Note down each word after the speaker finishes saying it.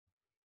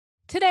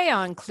Today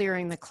on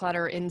Clearing the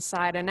Clutter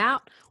Inside and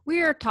Out,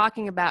 we are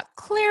talking about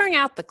clearing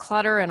out the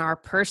clutter in our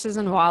purses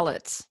and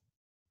wallets.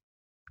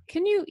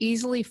 Can you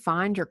easily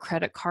find your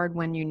credit card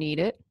when you need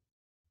it?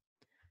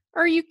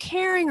 Are you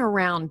carrying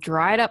around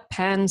dried up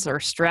pens or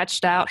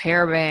stretched out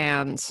hair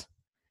bands?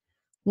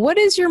 What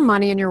is your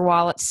money in your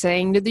wallet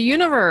saying to the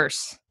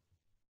universe?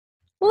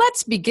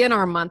 Let's begin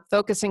our month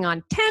focusing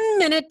on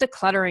 10-minute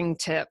decluttering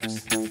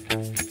tips.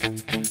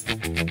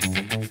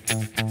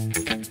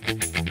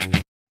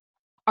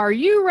 Are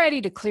you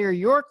ready to clear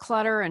your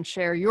clutter and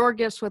share your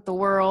gifts with the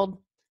world?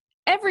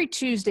 Every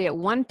Tuesday at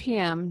 1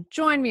 p.m.,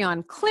 join me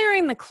on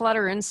Clearing the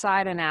Clutter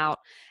Inside and Out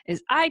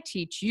as I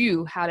teach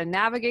you how to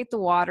navigate the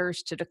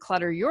waters to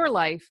declutter your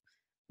life,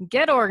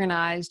 get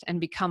organized,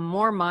 and become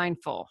more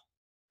mindful.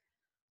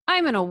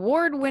 I'm an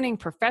award-winning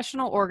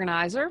professional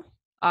organizer,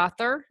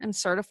 author, and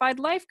certified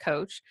life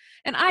coach,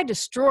 and I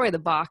destroy the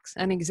box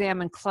and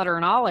examine clutter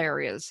in all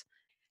areas.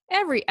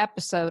 Every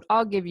episode,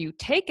 I'll give you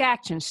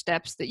take-action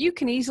steps that you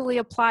can easily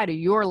apply to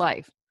your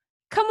life.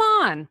 Come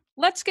on,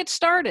 let's get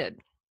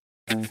started.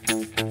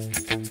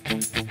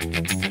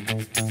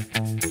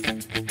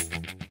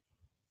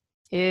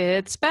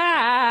 It's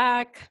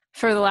back.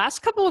 For the last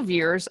couple of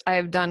years,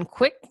 I've done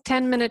quick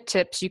 10-minute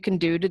tips you can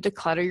do to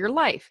declutter your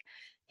life.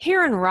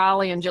 Here in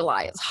Raleigh in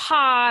July, it's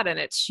hot and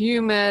it's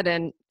humid,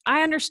 and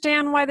I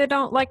understand why they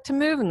don't like to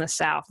move in the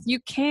South.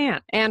 You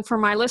can't. And for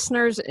my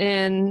listeners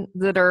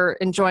that are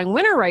enjoying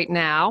winter right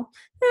now,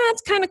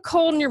 it's kind of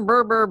cold and you're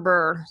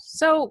burr.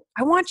 So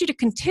I want you to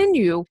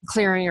continue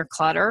clearing your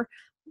clutter,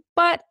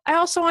 but I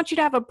also want you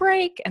to have a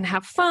break and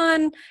have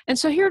fun. And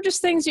so here are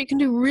just things you can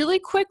do really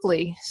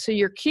quickly so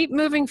you keep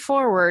moving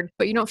forward,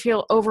 but you don't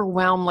feel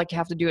overwhelmed like you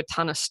have to do a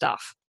ton of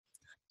stuff.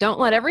 Don't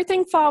let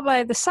everything fall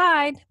by the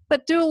side,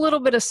 but do a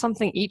little bit of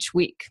something each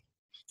week.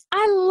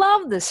 I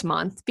love this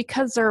month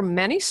because there are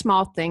many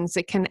small things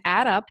that can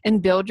add up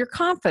and build your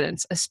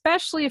confidence,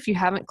 especially if you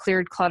haven't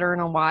cleared clutter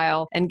in a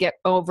while and get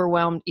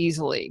overwhelmed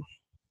easily.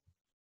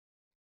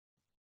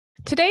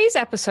 Today's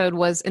episode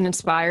was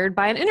inspired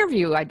by an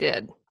interview I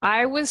did.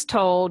 I was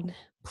told,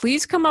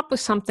 please come up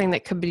with something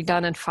that could be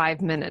done in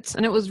 5 minutes.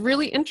 And it was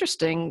really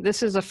interesting.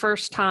 This is the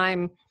first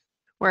time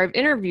where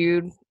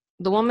the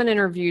woman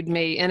interviewed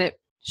me, and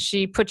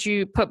she put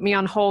me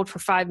on hold for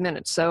 5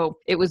 minutes. So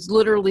it was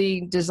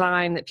literally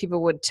designed that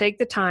people would take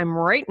the time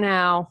right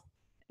now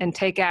and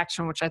take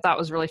action, which I thought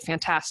was really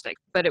fantastic.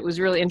 But it was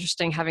really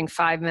interesting having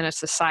 5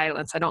 minutes of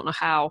silence. I don't know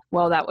how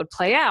well that would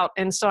play out.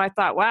 And so I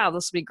thought, wow,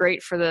 this would be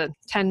great for the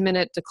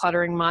 10-minute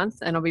decluttering month,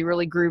 and it'll be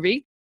really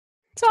groovy.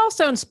 It's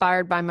also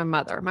inspired by my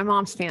mother. My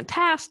mom's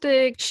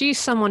fantastic. She's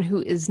someone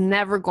who is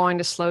never going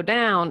to slow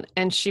down.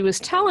 And she was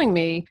telling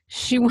me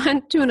she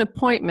went to an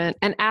appointment,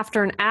 and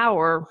after an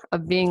hour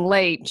of being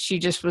late, she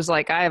just was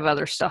like, I have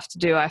other stuff to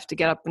do. I have to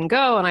get up and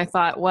go. And I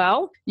thought,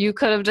 well, you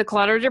could have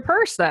decluttered your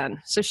purse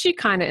then. So she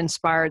kind of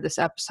inspired this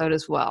episode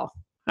as well.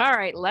 All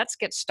right, let's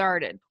get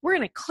started. We're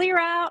going to clear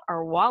out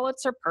our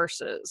wallets or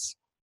purses.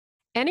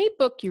 Any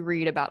book you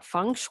read about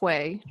feng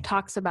shui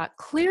talks about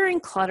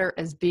clearing clutter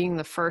as being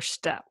the first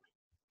step.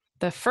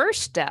 The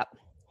first step,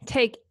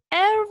 take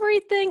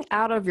everything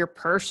out of your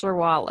purse or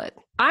wallet.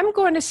 I'm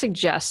going to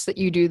suggest that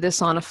you do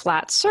this on a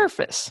flat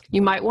surface.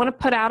 You might want to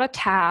put out a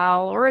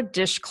towel or a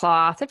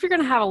dishcloth if you're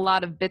going to have a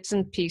lot of bits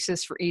and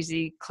pieces for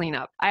easy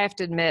cleanup. I have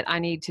to admit, I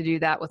need to do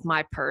that with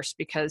my purse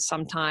because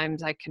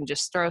sometimes I can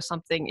just throw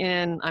something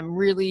in. I'm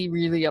really,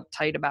 really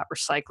uptight about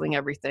recycling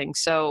everything.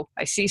 So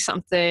I see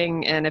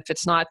something, and if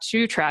it's not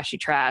too trashy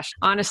trash,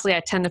 honestly, I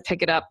tend to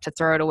pick it up to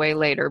throw it away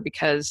later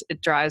because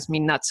it drives me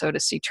nutso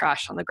to see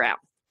trash on the ground.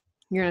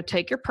 You're going to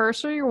take your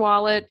purse or your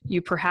wallet.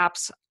 You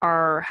perhaps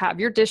have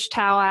your dish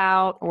towel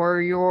out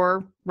or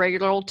your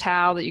regular old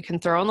towel that you can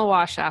throw in the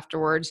wash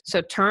afterwards.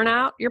 So turn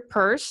out your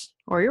purse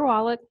or your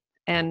wallet,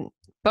 and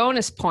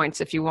bonus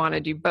points if you want to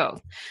do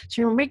both.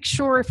 So you make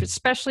sure,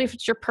 especially if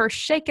it's your purse,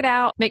 shake it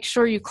out. Make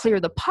sure you clear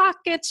the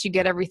pockets, you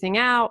get everything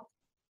out.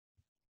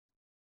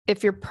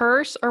 If your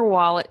purse or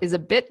wallet is a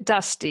bit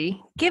dusty,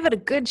 give it a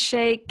good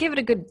shake, give it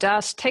a good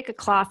dust, take a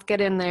cloth,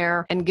 get in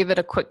there, and give it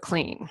a quick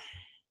clean.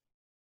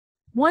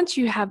 Once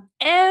you have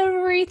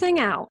everything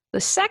out,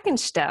 the second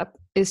step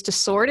is to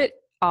sort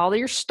all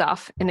your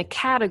stuff into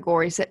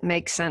categories that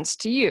make sense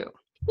to you.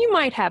 You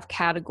might have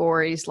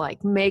categories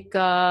like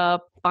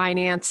makeup,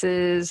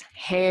 finances,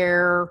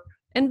 hair,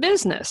 and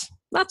business.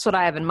 That's what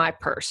I have in my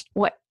purse.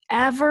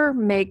 Whatever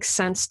makes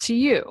sense to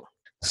you.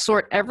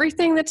 Sort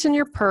everything that's in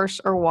your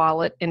purse or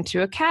wallet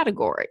into a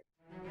category.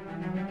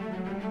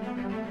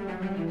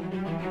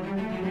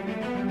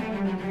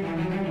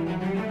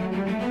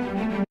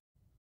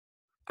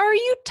 Are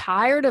you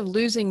tired of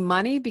losing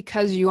money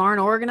because you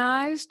aren't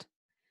organized?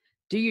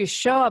 Do you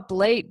show up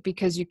late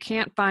because you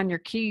can't find your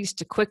keys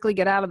to quickly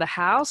get out of the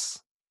house?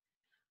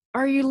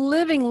 Are you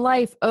living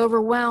life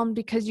overwhelmed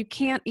because you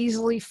can't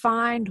easily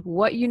find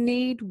what you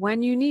need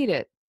when you need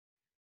it?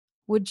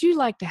 Would you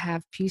like to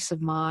have peace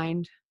of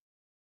mind?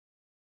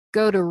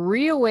 Go to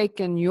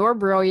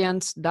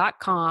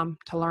reawakenyourbrilliance.com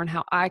to learn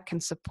how I can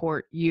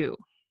support you.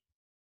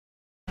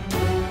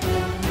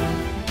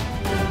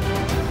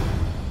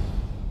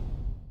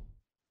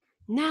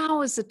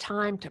 Now is the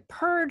time to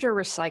purge or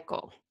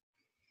recycle.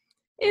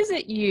 Is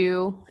it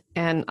you?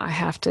 And I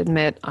have to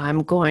admit, I'm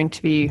going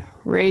to be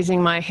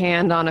raising my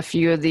hand on a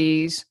few of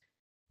these.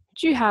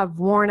 Do you have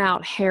worn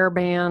out hair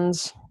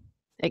bands,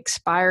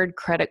 expired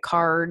credit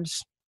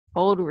cards,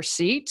 old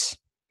receipts,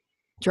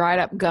 dried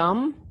up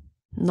gum,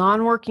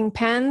 non-working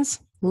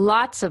pens?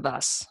 Lots of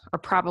us are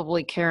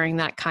probably carrying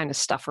that kind of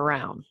stuff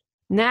around.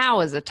 Now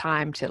is the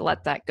time to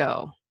let that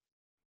go.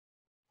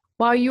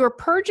 While you are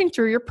purging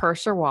through your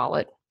purse or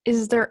wallet,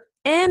 is there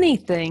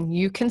anything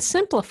you can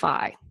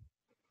simplify?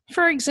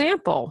 For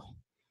example,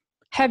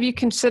 have you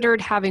considered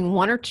having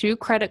 1 or 2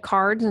 credit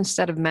cards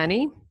instead of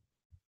many?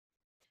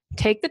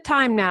 Take the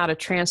time now to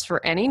transfer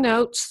any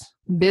notes,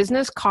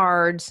 business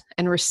cards,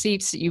 and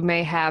receipts that you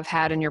may have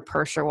had in your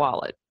purse or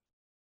wallet.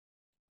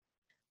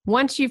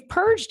 Once you've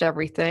purged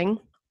everything,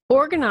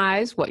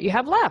 organize what you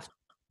have left.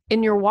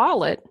 In your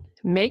wallet,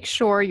 make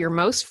sure your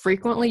most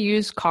frequently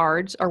used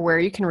cards are where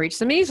you can reach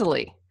them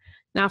easily.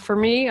 Now for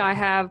me,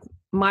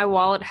 my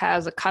wallet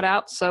has a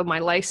cutout, so my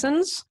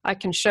license, I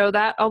can show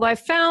that, although I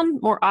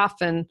found more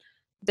often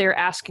they're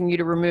asking you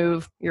to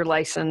remove your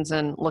license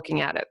and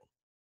looking at it.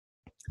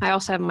 I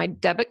also have my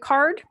debit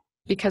card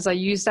because I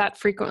use that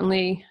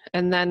frequently,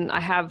 and then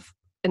I have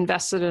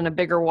invested in a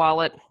bigger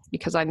wallet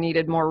because I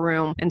needed more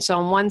room. And so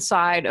on one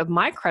side of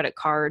my credit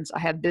cards, I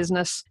have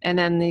business, and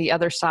then the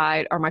other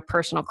side are my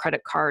personal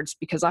credit cards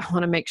because I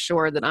want to make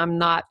sure that I'm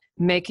not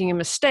making a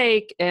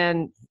mistake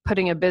and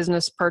putting a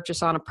business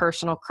purchase on a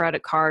personal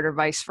credit card or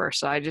vice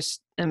versa. I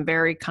just am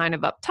very kind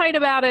of uptight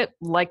about it,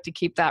 like to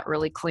keep that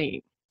really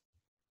clean.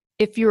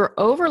 If you're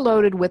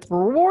overloaded with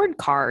reward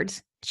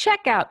cards,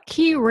 check out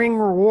Key Ring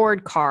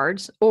Reward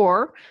Cards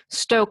or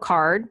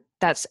StoCard,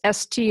 that's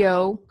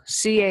STOCARD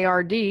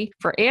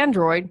for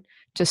Android,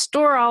 to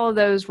store all of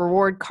those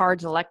reward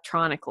cards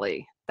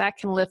electronically. That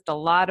can lift a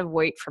lot of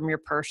weight from your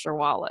purse or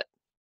wallet.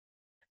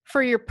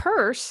 For your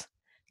purse,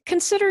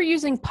 consider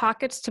using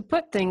pockets to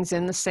put things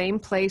in the same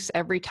place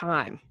every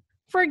time.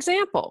 For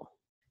example,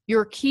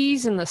 your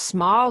keys in the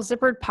small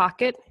zippered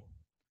pocket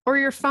or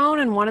your phone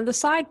in one of the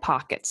side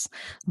pockets.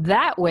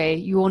 That way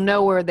you will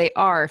know where they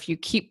are if you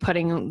keep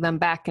putting them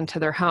back into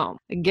their home.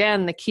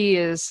 Again, the key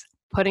is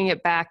putting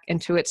it back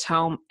into its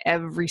home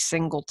every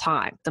single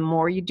time. The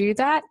more you do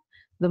that,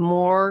 the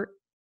more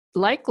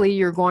likely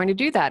you're going to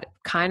do that.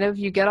 Kind of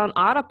you get on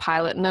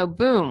autopilot and know,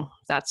 boom,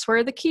 that's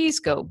where the keys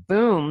go.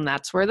 Boom,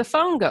 that's where the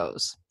phone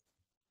goes.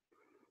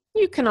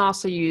 You can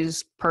also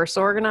use purse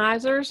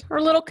organizers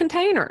or little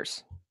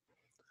containers.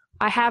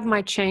 I have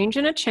my change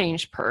in a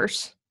change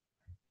purse.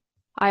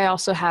 I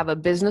also have a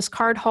business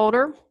card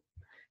holder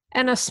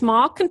and a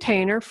small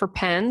container for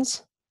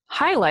pens,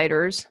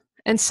 highlighters,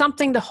 and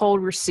something to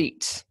hold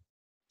receipts.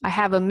 I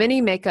have a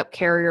mini makeup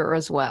carrier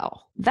as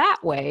well. That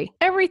way,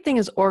 everything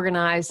is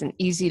organized and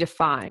easy to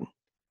find.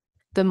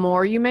 The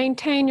more you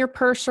maintain your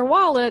purse or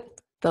wallet,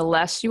 the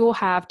less you will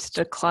have to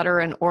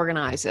declutter and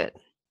organize it.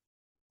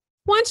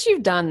 Once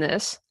you've done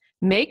this,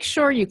 make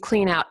sure you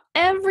clean out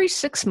every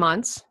 6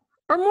 months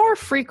or more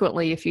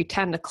frequently if you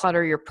tend to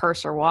clutter your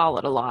purse or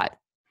wallet a lot.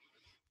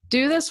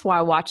 Do this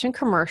while watching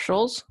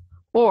commercials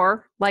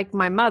or, like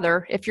my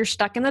mother, if you're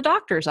stuck in the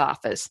doctor's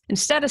office.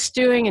 Instead of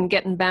stewing and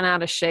getting bent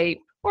out of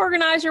shape,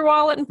 organize your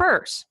wallet and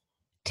purse.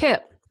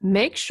 Tip: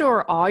 make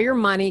sure all your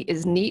money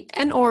is neat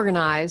and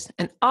organized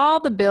and all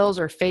the bills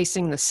are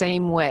facing the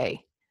same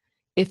way.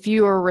 If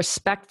you are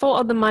respectful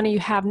of the money you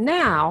have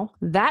now,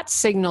 that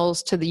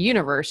signals to the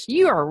universe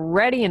you are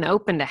ready and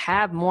open to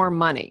have more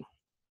money.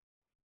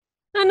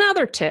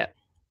 Another tip: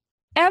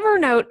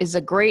 Evernote is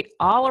a great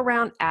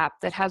all-around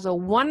app that has a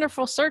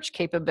wonderful search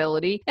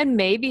capability and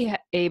may be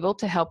able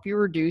to help you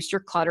reduce your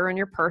clutter in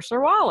your purse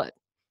or wallet.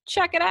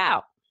 Check it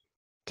out.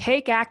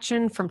 Take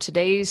action from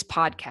today's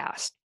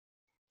podcast.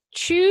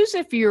 Choose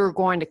if you're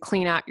going to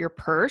clean out your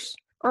purse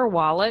or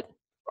wallet,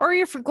 or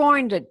if you're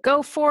going to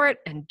go for it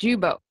and do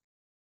both.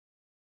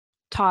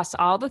 Toss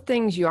all the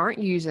things you aren't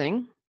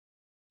using,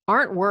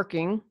 aren't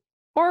working,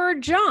 or are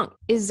junk.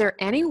 Is there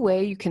any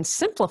way you can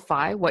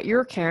simplify what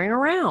you're carrying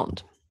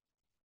around?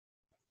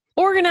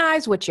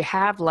 Organize what you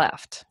have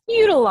left.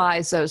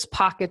 Utilize those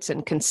pockets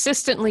and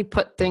consistently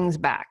put things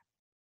back.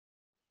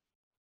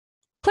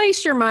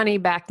 Place your money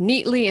back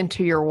neatly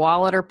into your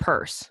wallet or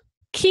purse.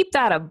 Keep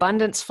that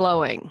abundance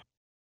flowing.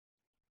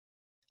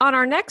 On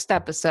our next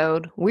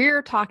episode,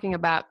 we're talking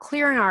about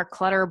clearing our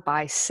clutter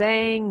by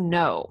saying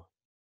no.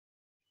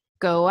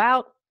 Go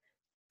out,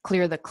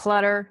 clear the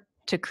clutter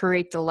to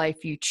create the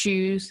life you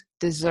choose,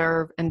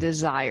 deserve, and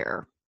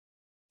desire.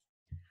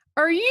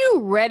 Are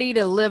you ready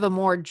to live a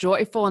more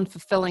joyful and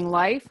fulfilling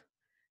life?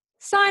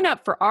 Sign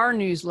up for our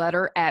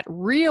newsletter at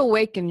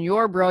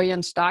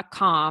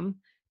reawakenyourbrilliance.com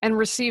and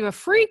receive a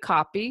free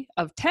copy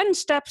of 10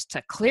 Steps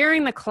to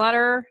Clearing the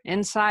Clutter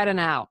Inside and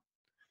Out.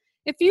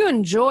 If you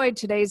enjoyed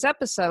today's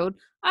episode,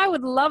 I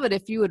would love it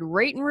if you would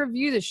rate and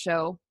review the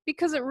show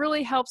because it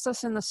really helps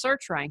us in the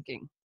search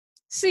ranking.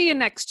 See you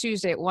next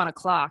Tuesday at 1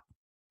 o'clock.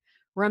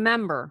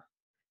 Remember,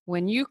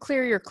 when you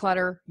clear your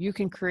clutter, you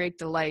can create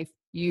the life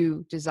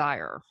you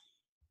desire.